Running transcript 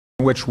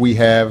in which we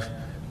have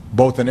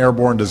both an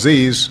airborne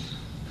disease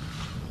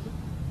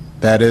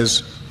that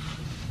is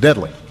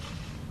deadly.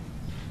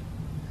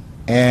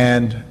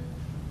 And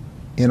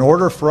in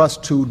order for us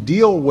to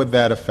deal with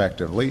that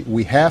effectively,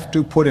 we have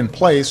to put in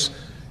place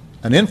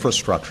an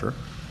infrastructure,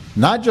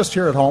 not just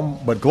here at home,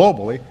 but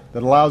globally,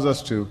 that allows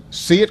us to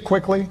see it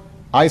quickly,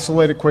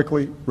 isolate it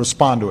quickly,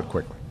 respond to it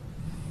quickly.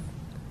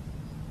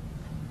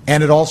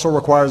 And it also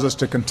requires us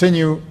to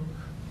continue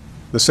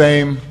the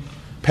same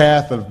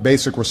path of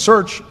basic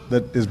research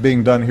that is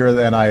being done here at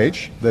the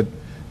NIH, that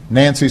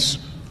Nancy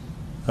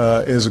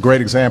is a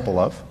great example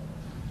of,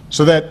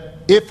 so that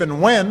if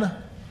and when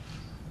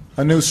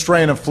a new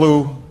strain of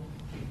flu,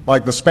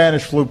 like the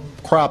Spanish flu,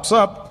 crops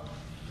up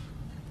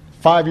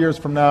 5 years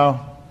from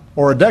now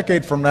or a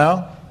decade from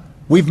now,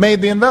 we've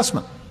made the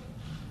investment.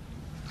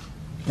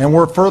 And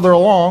we're further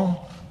along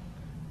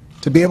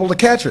to be able to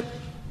catch it.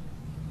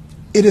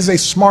 It is a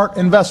smart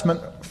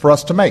investment for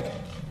us to make.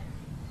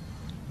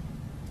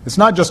 It's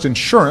not just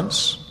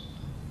insurance.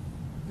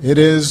 It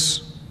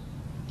is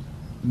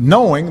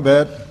knowing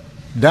that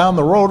down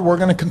the road we're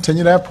going to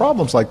continue to have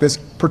problems like this,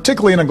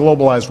 particularly in a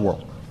globalized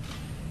world,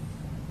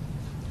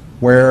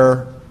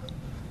 where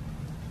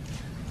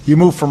you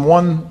move from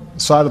one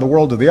side of the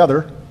world to the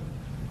other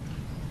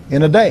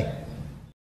in a day.